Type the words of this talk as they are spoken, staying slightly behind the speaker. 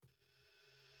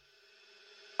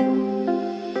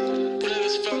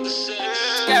Yo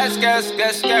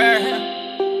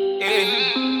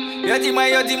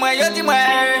dis-moi.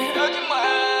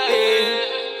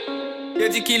 Yo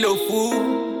dis kilo fou.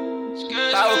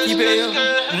 Pas occupé.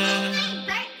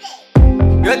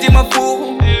 Yo dis-moi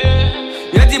fou.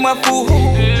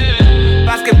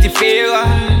 Parce que petit frère.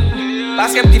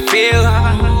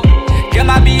 J'aime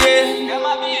m'habiller.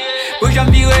 Où j'aime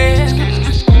virer.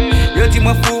 Yo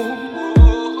dis-moi fou.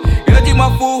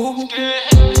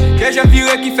 J'aime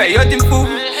virer qui fait yo dis fou.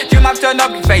 Je m'abstonne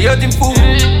up qui fait yo dis fou.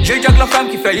 Je joue la femme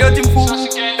qui fait yo dis fou.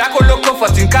 Ta coloco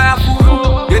faut une carafou.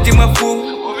 Yo dis-moi fou.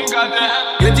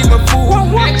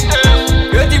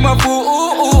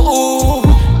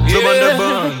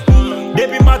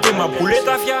 Depuis matin ma poule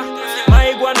tafia. Ma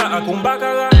iguana a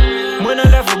kumbakara. Moi dans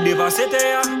lèvres pour dépasser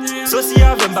terre. Saucy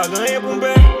avec bagan et pompe.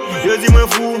 Yo dis-moi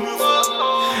fou.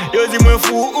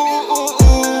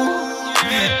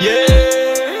 Yeah.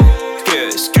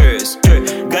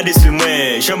 Gardez sur moi,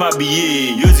 je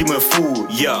m'habille, yo dis-moi fou,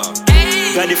 yeah.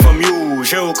 Gardez from you,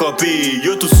 j'ai au copé,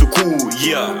 yo tout sous coup,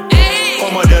 yeah.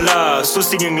 Commande là,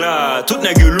 Saucy Gang là, tout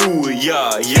n'est gueulou,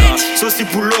 yeah. Saucy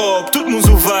pull up, tout moun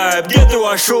sou vibe, bientôt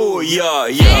à chaud, yeah.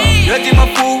 Yo dis-moi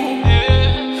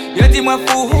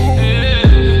fou,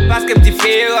 parce que petit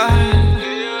frère,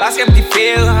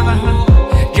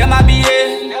 j'aime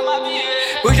m'habiller,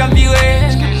 où j'aime virer.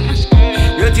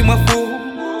 Yo dis-moi fou.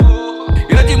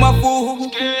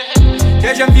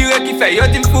 J'aime virer qui fait yo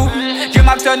dim fou. Je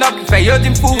m'abstonne up qui fait yo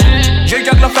dim fou. Je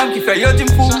joue la femme qui fait yo dim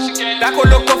fou. Ta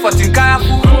coloco faut une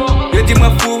carafou. Yo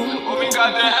dis-moi fou.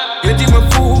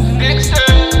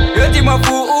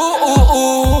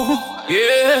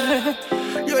 Yeah.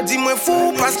 Yo dis-moi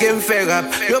fou parce qu'elle me fait rap.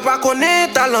 Yo pas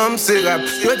connaître talent c'est rap.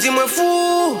 Yo dis-moi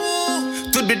fou.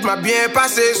 Tout bit m'a bien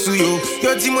passé sous yo.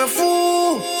 Yo dis-moi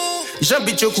fou.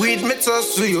 J'habite au quid, mets ça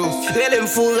sous yo. Elle me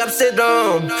fou rap c'est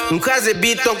d'homme. M'crase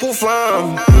beat en coup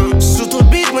femme. Sous tout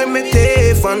beat, moi mets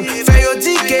téléphone. Fais yo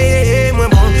dit que moi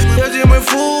bon. Yo dis-moi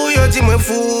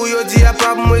fou, yo dis à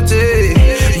pas m'ouéter.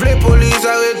 V'lez police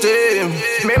arrêter.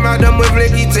 Mais madame moi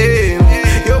v'lez quitter.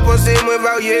 Yo pensez moi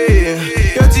varié.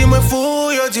 Yo dis-moi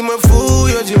fou. Yo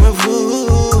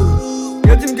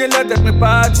dis m'gè la tête me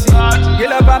parti. Y'a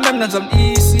là-bas même dans zone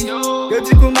ici. Yo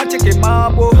dis qu'on m'a checké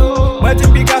mambo. Moi dis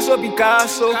Picasso.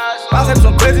 Parce que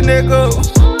son crazy nigga.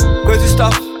 Crazy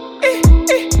stuff.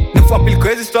 Nous font pile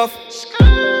crazy stuff.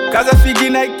 Casa figi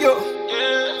Nike yo.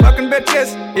 Fucking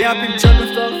bitches. Et un pile junk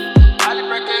stuff.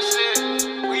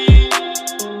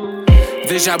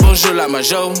 Déjà bonjour la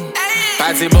majo.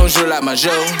 Pas dit bonjour la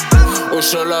majo. Ou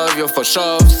show love yo for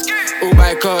shoves. Ou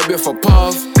buy cup yo for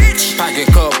puff. Pack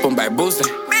cup buy booster.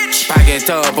 Pack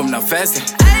top na festa.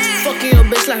 Fucking your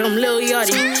bitch like I'm Lil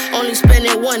Yachty. Only spend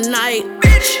it one night.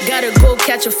 Gotta go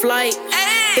catch a flight.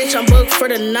 Bitch, I'm booked for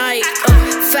the night.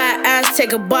 Fat ass,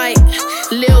 take a bite.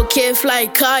 Lil kid, fly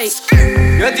kite.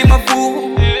 Yo dis-moi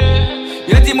fou.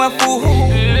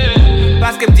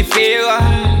 Parce que petit frère.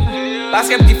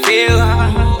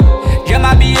 J'aime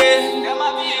m'habiller.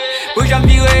 Où j'aime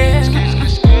virer.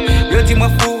 Yo dis-moi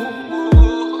fou.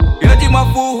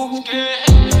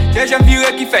 J'aime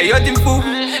virer qui fait yo dim fou.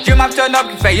 Je m'abstonne up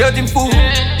qui fait yo dim fou.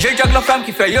 Je joue la femme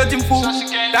qui fait yo dim fou.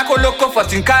 Ta coloco faut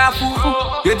une carafou.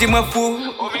 Yo dis-moi fou.